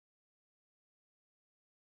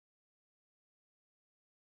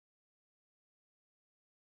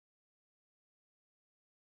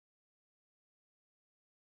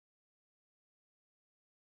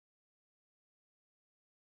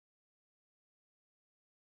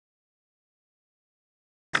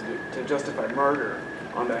justify murder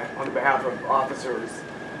on the behalf of officers,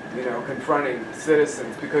 you know, confronting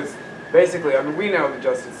citizens, because basically, I mean, we know the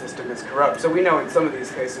justice system is corrupt, so we know in some of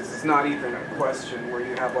these cases it's not even a question where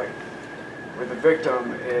you have, like, where the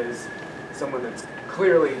victim is someone that's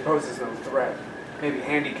clearly poses no threat, maybe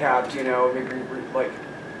handicapped, you know, maybe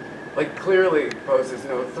like clearly poses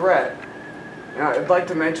no threat. And I'd like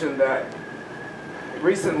to mention that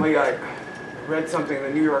recently I read something in the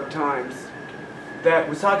New York Times that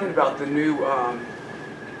was talking about the new,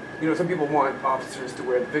 you know, some people want officers to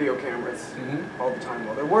wear the video cameras all the time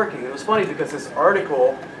while they're working. It was funny because this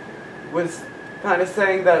article was kind of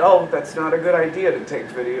saying that, oh, that's not a good idea to take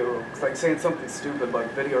video. It's like saying something stupid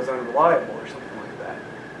like video's unreliable or something like that.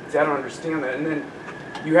 See, I don't understand that. And then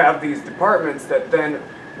you have these departments that then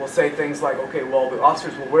will say things like, okay, well, the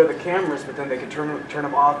officers will wear the cameras, but then they can turn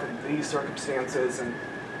them off in these circumstances, and,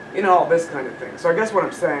 you know, all this kind of thing. So I guess what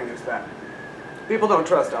I'm saying is that people don't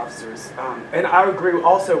trust officers. And I agree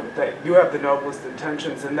also that you have the noblest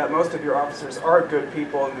intentions and that most of your officers are good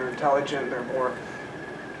people and they're intelligent and they're more,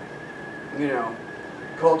 you know,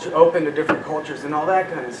 open to different cultures and all that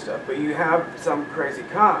kind of stuff. But you have some crazy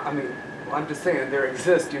I mean, I'm just saying there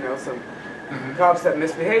exist, you know, some cops that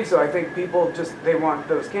misbehave. So I think people just, they want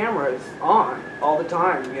those cameras on all the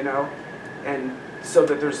time, you know, and so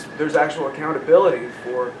that there's actual accountability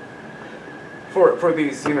for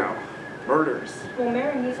these, you know, murders. Well,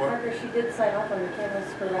 Mary Niece Parker, she did sign off on the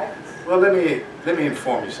cameras for rights. Well, let me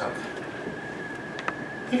inform you something.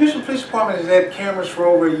 The Houston Police Department has had cameras for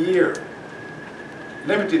over a year.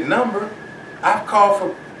 Limited number. I've called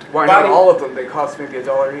for Why not all of them? They cost maybe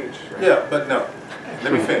 $1 each. Right? Yeah, but no.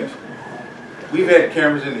 Let me finish. We've had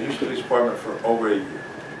cameras in the Houston Police Department for over a year.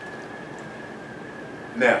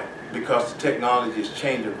 Now, because the technology is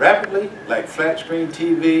changing rapidly, like flat screen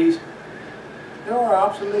TVs, they are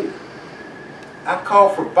obsolete. I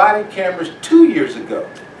called for body cameras 2 years ago.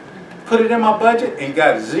 Put it in my budget and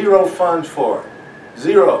got zero funds for it.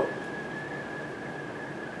 Zero.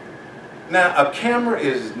 Now, a camera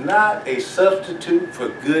is not a substitute for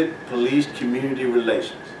good police community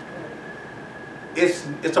relations.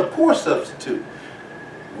 It's a poor substitute.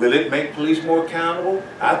 Will it make police more accountable?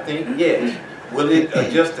 I think yes. Will it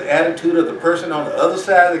adjust the attitude of the person on the other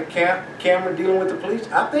side of the camera dealing with the police?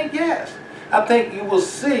 I think yes. I think you will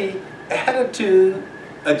see attitude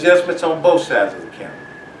adjustments on both sides of the camera.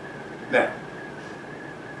 Now,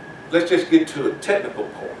 let's just get to a technical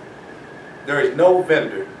point. There is no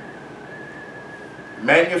vendor,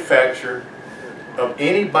 manufacturer of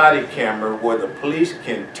any body camera where the police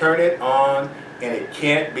can turn it on and it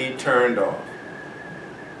can't be turned off.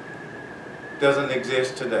 Doesn't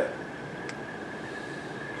exist today.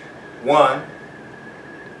 One,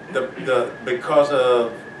 because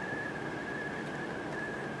of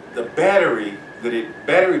the battery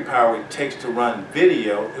power it takes to run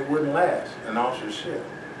video, it wouldn't last an officer's shift.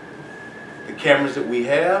 The cameras that we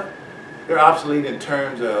have, they're obsolete in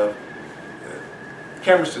terms of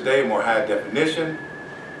cameras today are more high definition.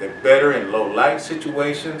 They're better in low light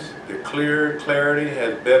situations. They're clearer, clarity,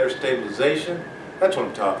 has better stabilization. That's what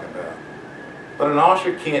I'm talking about. But an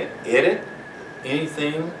officer can't edit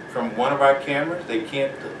anything from one of our cameras. They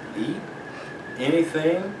can't delete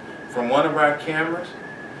anything from one of our cameras.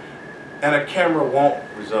 And a camera won't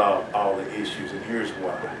resolve all the issues, and here's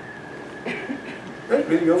why. There's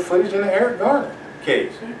video footage in the Eric Garner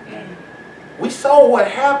case. We saw what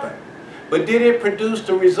happened. But did it produce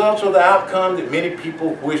the results or the outcome that many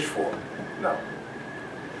people wish for? No.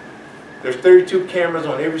 There's 32 cameras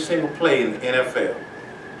on every single play in the NFL.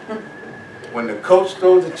 When the coach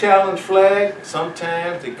throws the challenge flag,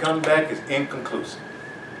 sometimes they come back as inconclusive.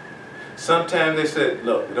 Sometimes they said,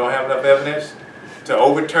 look, we don't have enough evidence to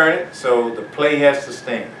overturn it, so the play has to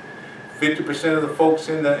stand. 50% of the folks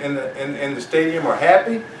in the stadium are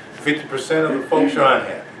happy, 50% of the folks are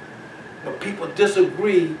unhappy. But people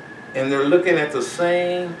disagree, and they're looking at the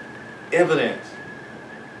same evidence.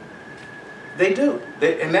 They do,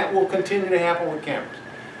 and that will continue to happen with cameras.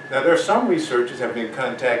 Now, there are some researchers have been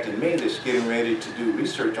contacting me that's getting ready to do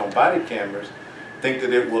research on body cameras, think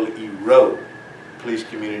that it will erode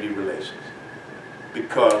police-community relations.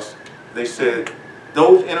 Because they said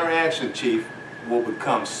those interactions, Chief, will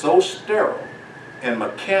become so sterile and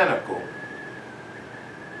mechanical,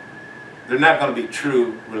 they're not going to be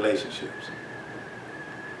true relationships.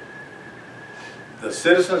 The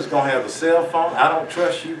citizen's going to have a cell phone. I don't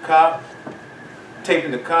trust you, cop.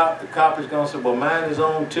 Taping the cop is going to say, well, mine is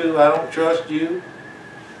on too. I don't trust you.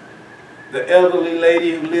 The elderly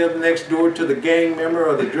lady who lived next door to the gang member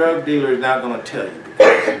or the drug dealer is not going to tell you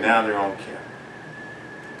because now they're on camera.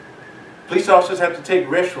 Police officers have to take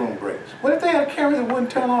restroom breaks. What if they had a camera that wouldn't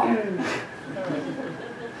turn on?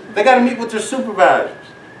 They got to meet with their supervisors.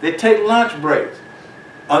 They take lunch breaks.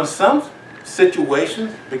 On some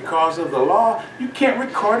situations, because of the law, you can't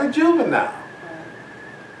record a juvenile.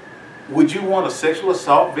 Would you want a sexual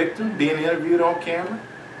assault victim being interviewed on camera?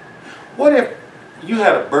 What if you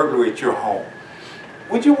had a burglary at your home?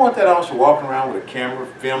 Would you want that officer walking around with a camera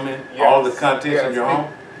filming all the contents of your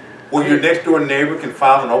home? Or your next door neighbor can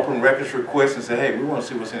file an open records request and say, hey, we want to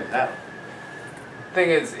see what's in the house.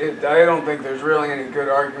 Thing is, I don't think there's really any good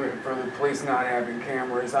argument for the police not having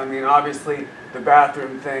cameras. I mean, obviously, the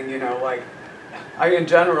bathroom thing, you know, like, in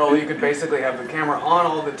general, you could basically have the camera on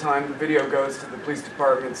all the time. The video goes to the police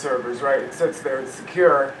department servers, right? It sits there, it's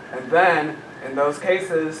secure. And then, in those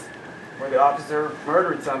cases where the officer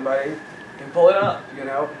murdered somebody, you can pull it up, you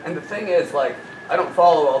know? And the thing is, like, I don't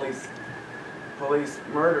follow all these police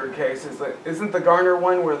murder cases. Like, isn't the Garner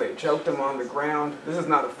one where they choked him on the ground? This is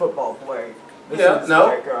not a football play. This is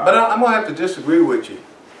like, but I'm going to have to disagree with you.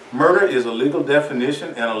 Murder is a legal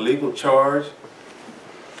definition and a legal charge.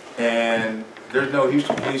 And there's no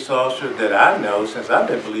Houston police officer that I know since I've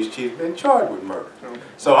been police chief been charged with murder.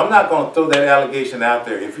 So I'm not going to throw that allegation out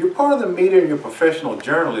there. If you're part of the media and you're a professional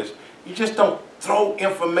journalist, you just don't throw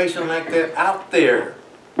information like that out there.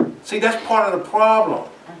 See, that's part of the problem.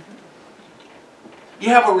 You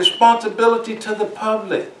have a responsibility to the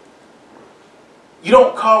public. You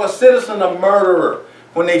don't call a citizen a murderer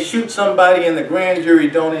when they shoot somebody and the grand jury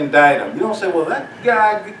don't indict them. You don't say, well, that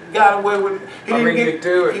guy got away with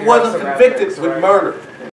it. He wasn't convicted with murder.